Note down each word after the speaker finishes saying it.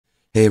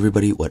Hey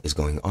everybody, what is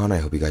going on? I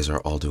hope you guys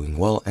are all doing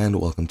well and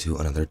welcome to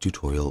another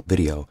tutorial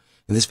video.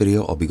 In this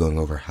video, I'll be going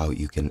over how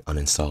you can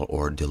uninstall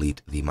or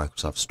delete the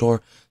Microsoft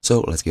Store.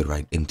 So let's get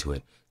right into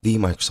it. The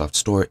Microsoft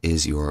Store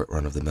is your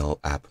run-of-the-mill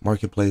app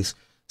marketplace,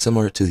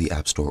 similar to the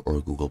App Store or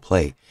Google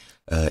Play.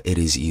 It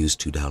is used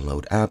to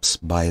download apps,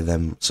 buy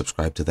them,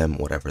 subscribe to them,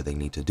 whatever they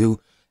need to do,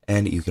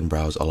 and you can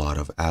browse a lot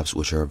of apps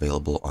which are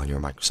available on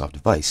your Microsoft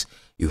device.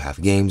 You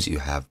have games, you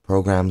have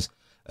programs,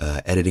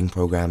 editing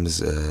programs,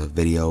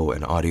 video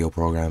and audio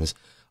programs,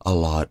 a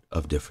lot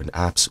of different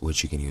apps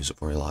which you can use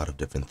for a lot of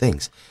different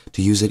things.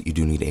 To use it, you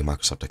do need a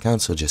Microsoft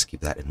account, so just keep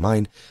that in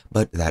mind,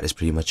 but that is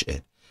pretty much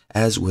it.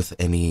 As with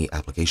any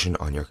application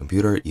on your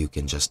computer, you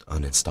can just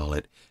uninstall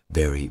it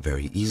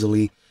very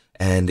easily,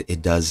 and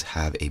it does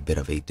have a bit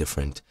of a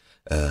different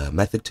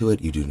method to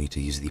it. You do need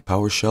to use the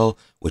PowerShell,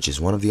 which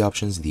is one of the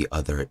options. The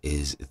other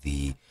is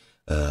the,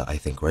 I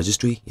think,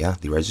 registry. Yeah,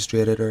 the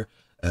registry editor.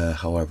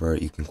 However,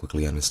 you can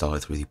quickly uninstall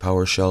it through the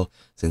PowerShell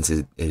since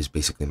it is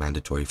basically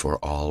mandatory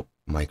for all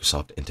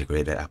Microsoft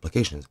integrated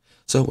applications.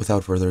 So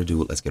without further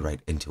ado, let's get right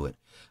into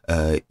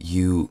it.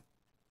 You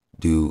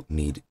do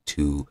need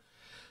to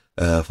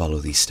follow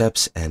these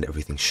steps and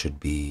everything should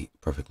be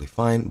perfectly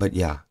fine. But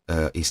yeah,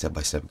 a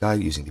step-by-step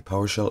guide using the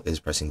PowerShell is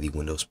pressing the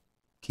Windows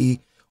key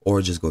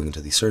or just going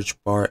into the search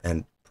bar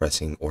and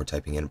pressing or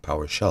typing in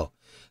PowerShell.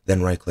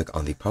 Then right click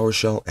on the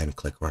PowerShell and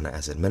click Run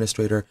as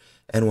Administrator.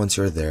 And once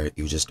you're there,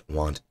 you just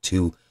want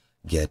to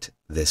get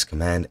this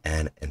command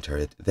and enter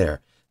it there.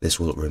 This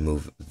will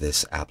remove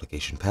this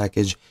application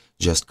package.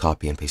 Just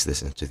copy and paste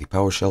this into the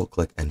PowerShell,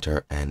 click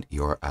Enter, and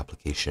your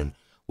application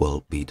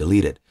will be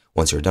deleted.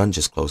 Once you're done,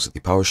 just close the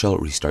PowerShell,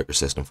 restart your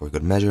system for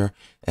good measure,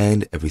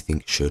 and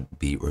everything should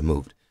be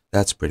removed.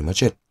 That's pretty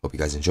much it. Hope you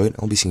guys enjoyed.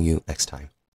 I'll be seeing you next time.